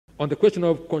On the question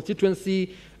of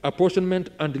constituency, apportionment,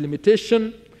 and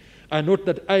delimitation, I note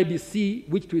that IBC,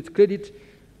 which to its credit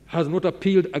has not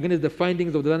appealed against the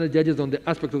findings of the learned judges on the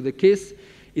aspect of the case,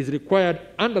 is required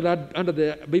under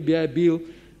the BBI bill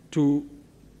to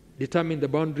determine the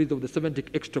boundaries of the 70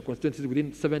 extra constituencies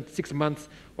within 6 months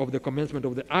of the commencement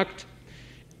of the Act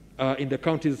in the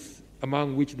counties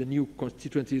among which the new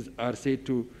constituencies are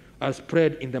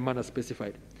spread in the manner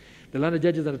specified. The learned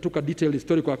judges undertook a detailed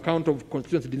historical account of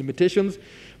constituency delimitations,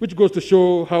 which goes to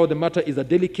show how the matter is a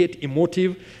delicate,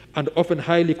 emotive, and often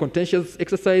highly contentious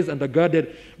exercise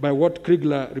undergirded by what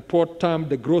Kriegler report termed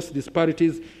the gross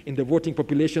disparities in the voting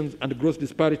populations and gross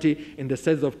disparity in the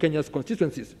size of Kenya's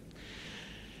constituencies.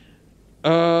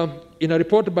 In a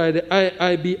report by the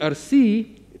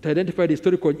IIBRC, it identified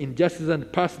historical injustices and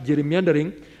past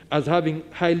gerrymandering as having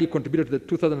highly contributed to the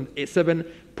 2007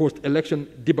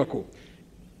 post-election debacle.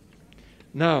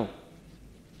 Now,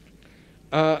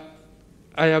 I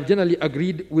have generally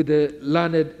agreed with the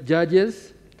learned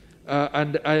judges,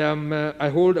 and I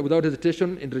hold without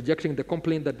hesitation in rejecting the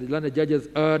complaint that the learned judges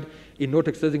erred in not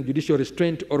exercising judicial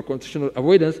restraint or constitutional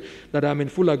avoidance, that I am in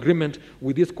full agreement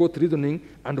with this court reasoning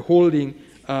and holding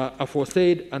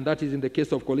aforesaid, and that is in the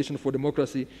case of Coalition for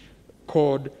Democracy,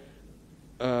 CORD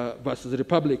versus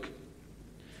Republic.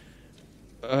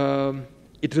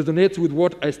 It resonates with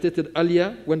what I stated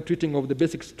earlier when treating of the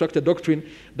basic structure doctrine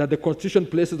that the Constitution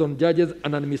places on judges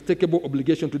an unmistakable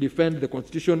obligation to defend the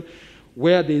Constitution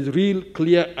where there is real,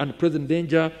 clear, and present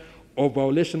danger of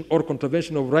violation or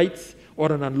contravention of rights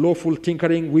or an unlawful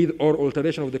tinkering with or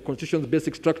alteration of the Constitution's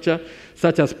basic structure,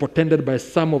 such as portended by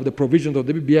some of the provisions of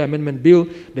the BBI Amendment Bill.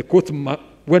 The courts,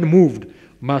 when moved,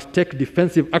 must take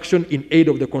defensive action in aid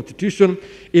of the Constitution,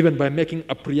 even by making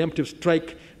a preemptive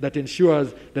strike that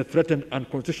ensures the threatened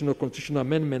unconstitutional constitutional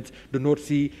amendments do not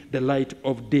see the light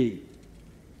of day.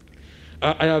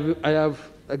 I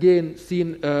have again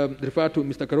refer to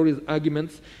Mr. Karori's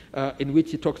arguments in which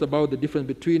he talks about the difference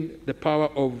between the power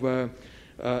of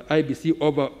IBC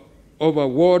over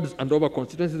wards and over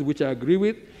constituencies, which I agree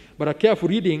with, but a careful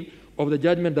reading of the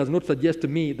judgment does not suggest to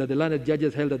me that the learned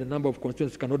judges held that the number of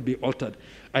constituencies cannot be altered.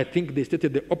 I think they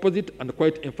stated the opposite, and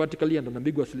quite emphatically and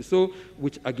unambiguously so,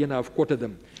 which again I have quoted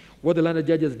them. What the learned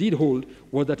judges did hold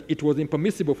was that it was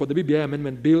impermissible for the BBI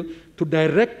Amendment Bill to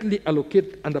directly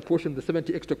allocate and apportion the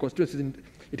 70 extra constituencies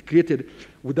it created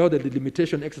without the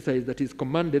delimitation exercise that is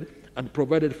commanded and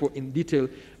provided for in detail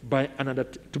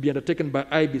to be undertaken by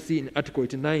IBC in Article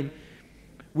 89,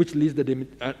 which lists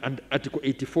and Article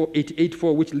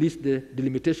 88.4, which lists the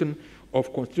delimitation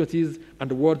of constituencies and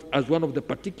wards as one of the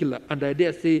particular, and I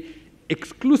dare say,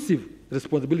 exclusive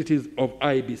responsibilities of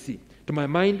IBC. To my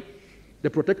mind, the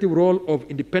protective role of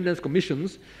independence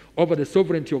commissions over the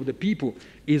sovereignty of the people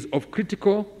is of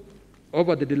critical,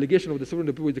 over the delegation of the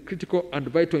sovereignty of the people is critical and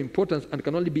vital importance, and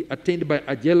can only be attained by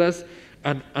a jealous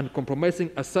and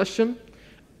uncompromising assertion,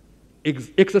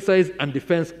 exercise, and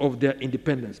defense of their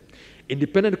independence.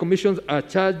 Independent commissions are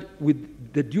charged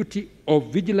with the duty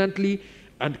of vigilantly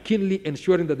and keenly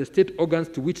ensuring that the state organs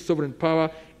to which sovereign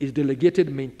power is delegated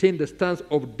maintain the stance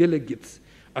of delegates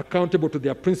accountable to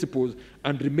their principles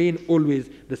and remain always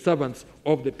the servants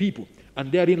of the people.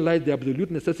 And therein lies the absolute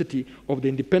necessity of the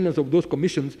independence of those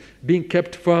commissions being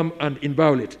kept firm and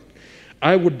inviolate.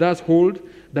 I would thus hold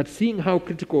that seeing how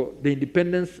critical the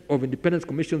independence of independence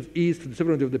commissions is to the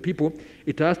sovereignty of the people,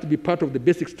 it has to be part of the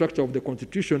basic structure of the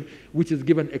Constitution, which is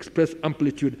given express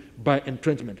amplitude by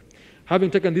entrenchment.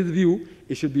 Having taken this view,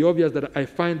 it should be obvious that I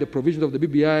find the provisions of the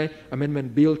BBI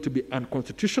Amendment Bill to be an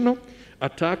unconstitutional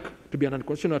attack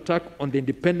on the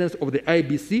independence of the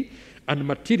IBC, and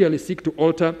materially seek to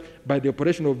alter by the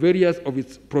operation of various of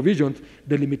its provisions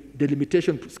the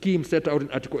limitation scheme set out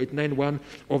in Article 89.1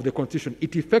 of the Constitution.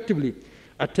 It effectively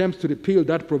attempts to repeal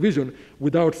that provision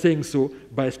without saying so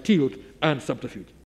by stealth and subterfuge.